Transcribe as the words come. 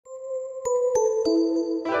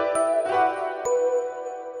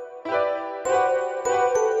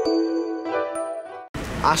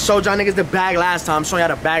I showed y'all niggas the bag last time. I'm showing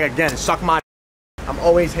y'all the bag again. Suck my. I'm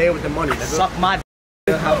always here with the money. Nigga. Suck my.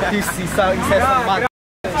 He said suck my.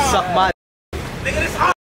 Suck my. Nigga, this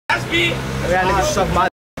that's me. Y'all niggas suck my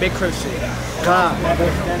big crib shit. God.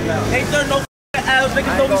 Ain't there no ass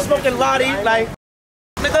niggas don't be smoking Lottie like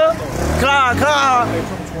nigga. Claw.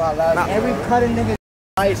 Every cutting nigga.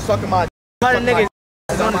 I ain't sucking my. Cutting niggas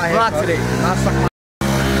is on this block today. Not sucking my.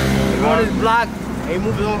 On this block. They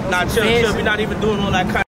moving on. Nah, chill. We not even doing all that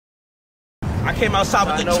kind. I came outside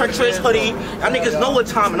with the treacherous hoodie. Y'all niggas know what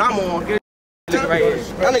time and I'm on. Right here.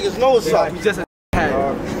 Y'all niggas know what's up. We just a hat.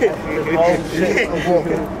 Oh shit, I'm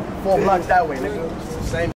walking 4 blocks that way, nigga.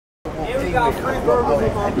 Same. And we got free burgers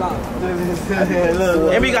on my block.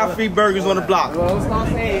 And we got free burgers on the block. Bro, stop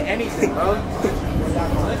saying anything, bro.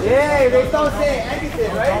 Yeah, they start saying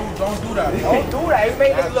anything, right? Don't do that. Don't do that. You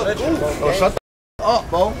make it look good. Oh, shut the up,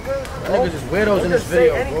 bro. Niggas is weirdos in this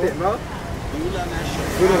video, bro. We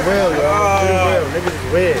the real, yo. We the real. Niggas is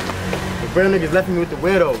weird. The real niggas left me with the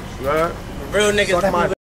weirdos, you heard? Real niggas left me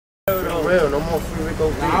with real, no more free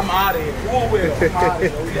Rico. I'm out of here. You a weirdo. I'm out of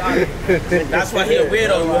here. We out of here. That's why he a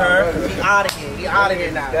weirdo, you heard? He out of here. He out of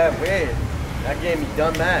here now. That weird. That gave me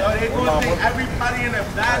done mad. Yo, they gonna think everybody in the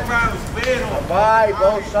background is weirdo. Bye,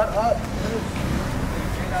 bro. Shut up.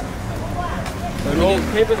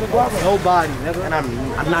 Nobody, nigga. And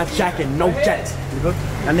I'm not jacking no jets, nigga.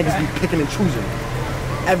 That niggas be picking and choosing.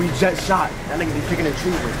 Every jet shot, that niggas be picking and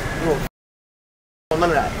choosing. You know, none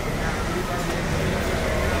of that.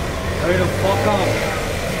 Hurry the fuck up.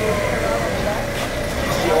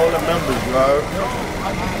 See all the members, bro.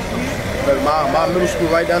 My middle school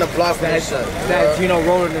right down the block from this shit. That Gino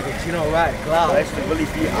Roller nigga, Gino right, Cloud. I used to really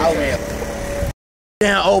be out here.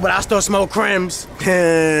 Damn old, but I still smell crims. What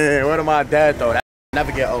am I dad though? That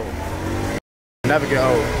never get old. Never get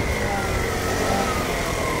old.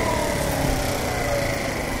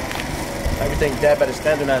 Everything dad better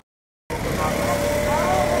stand on that.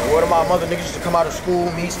 Word of my mother, niggas used to come out of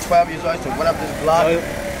school, me 12 years old, I used to run up this block.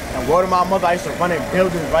 And word of my mother, I used to run in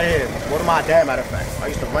buildings right here. Word of my dad, matter of fact. I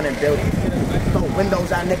used to run in buildings. Throw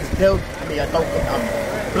windows at niggas' buildings. I mean, I throw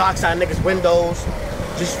blocks at niggas' windows.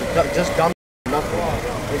 Just dumb nothing.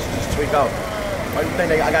 They should just tweak out. Why do you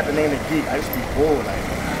think I got the name of Geek? I used to be bored. Like,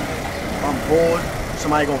 if I'm bored,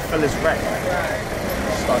 somebody gonna fill this wreck.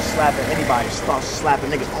 Start slapping anybody. Start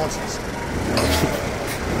slapping niggas' aunties.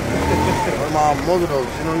 One of my mother though,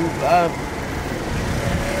 you know, you laugh.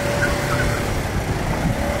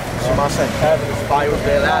 Somebody said Kevin, this body was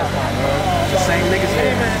there last time, bro. The same niggas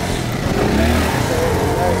here, man.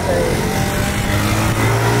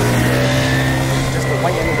 Just the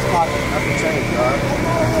white in his pocket, nothing changed, bro.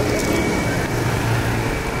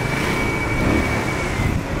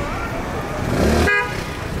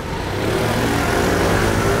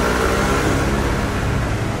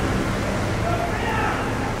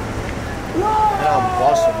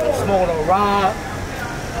 Smoking a rod,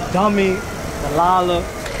 dummy, Malala.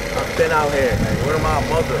 I've been out here, man. Word of my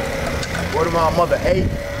mother. Word of my mother, 8.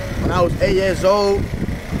 When I was 8 years old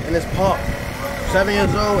in this park. 7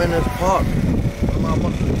 years old in this park. Word of my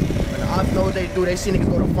mother. And I know what they do. They see niggas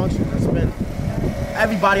go to functions and spend.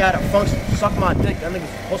 Everybody at a function. Suck my dick. That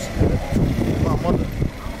nigga's pussy. My mother.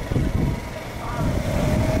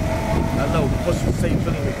 That little pussy say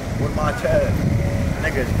Philly nigga. Word of my child.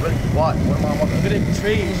 Niggas really what? What am I walking? Look at the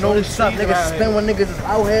trees. You know what's up? Niggas spend when niggas is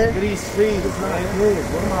out here. Look at these trees. It's not good.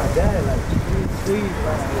 What am I dad? Like, These trees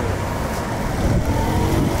right here.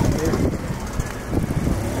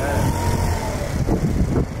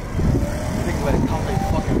 Think about it. Count their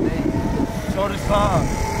fucking name. Show the song.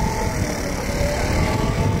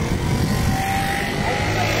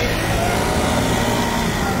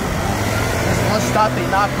 one stop they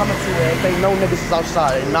not coming to it. If they know niggas is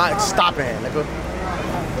outside, they not stopping it, nigga.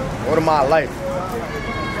 What of my life?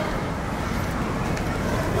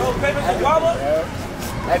 Yo, baby, guava?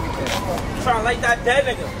 Everything. Trying to like that dead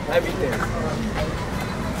nigga. Everything.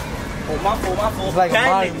 Oh, my fault. It's like a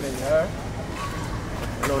Gang monument, niggas. yeah?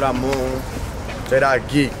 You know that moon. JayDot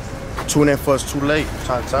Geek. Tune in for It's Too Late. I'm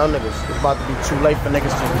trying to tell niggas. It's about to be too late for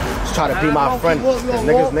niggas to just try to be my friend. Cause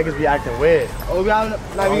niggas be acting weird. Oh, we gotta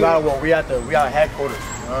walk. We at headquarters.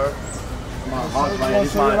 My heart right here.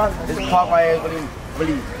 This park right here is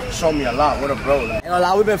really showed me a lot. What a bro. Like. Ain't gonna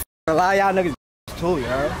lie, we been a lot of y'all niggas too, you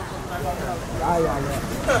heard?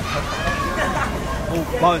 Whole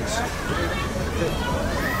bunch.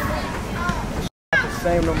 Not the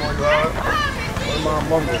same no more, dog. What my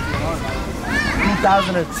mother?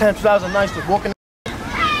 2010, 2009, still walking.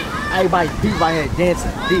 Everybody deep right here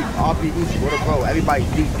dancing. Deep. RP Easy. What a bro. Everybody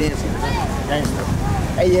deep dancing. Gangster.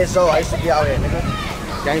 8 years old, I used to be out here, nigga.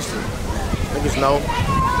 Gangster. Niggas know.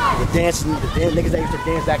 dancing, niggas that used to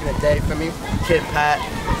dance back in the day, for me, Kid Pat,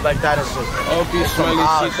 like that and shit. All be smelly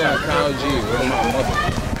seats on Kyle G. Where's my mother?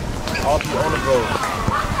 All be on the road.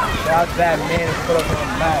 Shout out to that man who put us on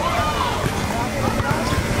the map.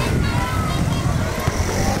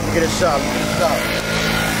 Get a shot, get a shot.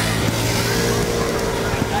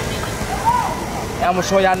 And I'm gonna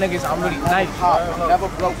show y'all niggas I'm really nice. Never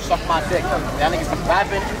broke, suck my dick. Y'all niggas be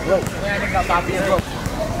rapping, broke. Y'all niggas stop being broke.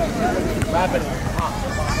 Rapping.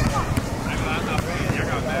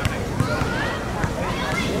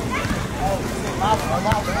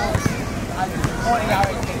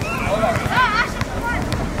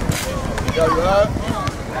 Yo, you heard?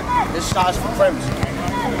 This shot's for Crims.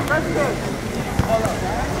 Hold up.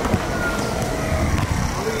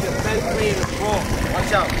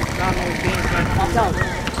 Watch out. Watch out.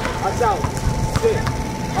 Watch out. Shit.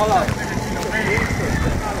 Hold up.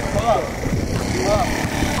 Hold up. Hold up.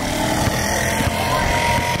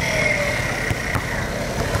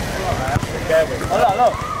 Hold up,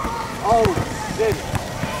 look. Oh, shit.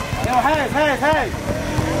 Yo, hands.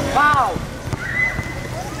 Wow.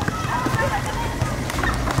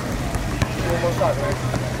 What's up, man?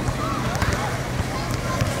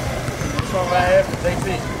 This one right here for JP.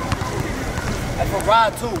 That's for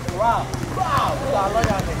Rod, too. For Rod. Wow. I love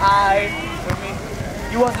y'all niggas. Aight. For me.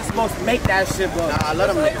 You wasn't supposed to make that shit, bro. Nah, I let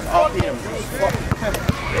them niggas. I'll beat them.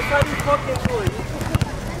 It's how you fucking do it.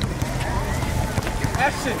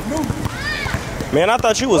 That shit new. Man, I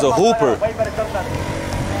thought you was a hooper. Wait, better come back.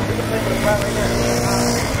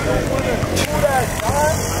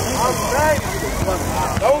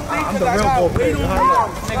 Don't think I'm the real bullpen.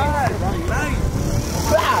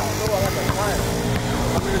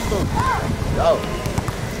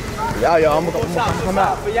 Yo, I'm gonna come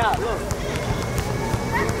out.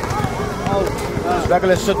 It's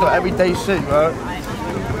regular shit though, everyday shit, bro.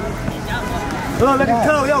 Look at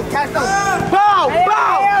Toe, yo, catch those. Bow!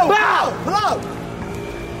 Pull up!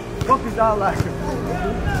 Fuck is y'all like?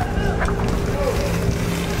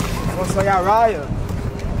 What's on y'all riot?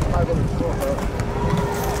 I go to the store, bro.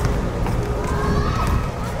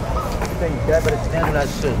 I think Dad better handle that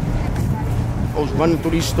shit. I was running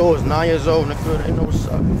through these stores, 9 years old, nigga. They know what's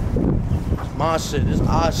up. It's my shit, this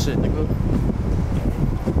our shit, nigga.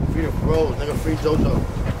 Free the bros, nigga, free JoJo.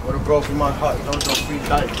 What a bro, free my heart, JoJo, free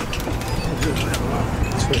dice.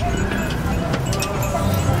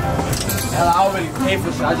 Hell, I already paid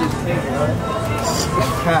for shit, I just paid for it.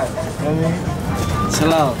 Cat, you know what I mean?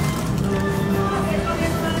 Chill out.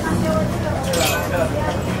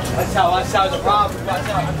 Watch out, the robbery, watch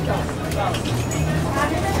out.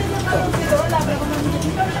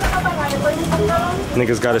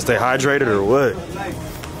 Niggas gotta stay hydrated or what?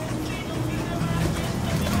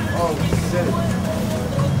 Oh, shit.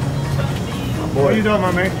 What are you doing,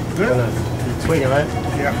 my man? Good? You tweeting, right?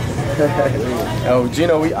 Yeah. Yo,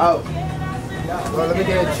 Gino, we out. Bro, let me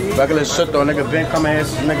get a cheese. Regular shit though, nigga been coming here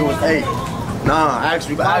since nigga was 8. Nah,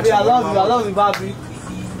 actually, Bobby, I love you, Bobby.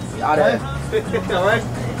 Out there. Alright?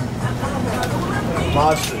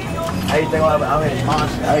 My shit. Everything I mean, my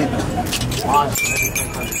shit. Everything. My shit.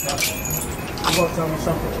 You gonna tell me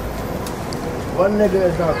something? One nigga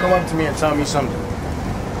is gonna come up to me and tell me something.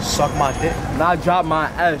 Suck my dick. Not drop my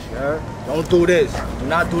ass, you heard? Don't do this. Do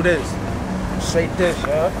not do this. Straight this,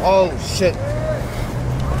 yeah? Oh, shit. Yeah,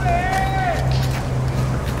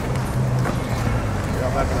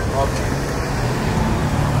 I'm back in the office.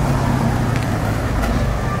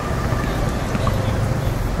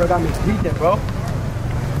 Bro, got me beating, bro.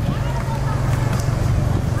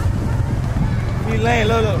 He lane,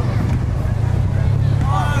 look.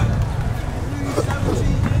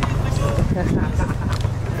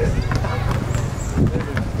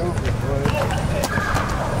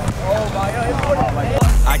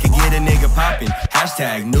 I could get a nigga poppin'.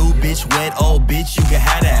 Hashtag new bitch, wet old bitch, you can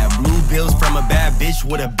have that. Blue bills from a bad bitch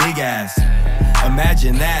with a big ass.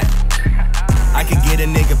 Imagine that. I could get a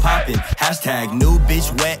nigga poppin'. Hashtag new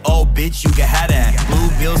bitch, wet old bitch, you can have that. Blue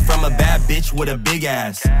bills from a bad bitch with a big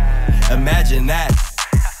ass. Imagine that.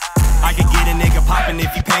 I could get a nigga poppin'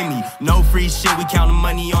 if you pay me. No free shit, we countin'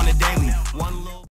 money on a daily. One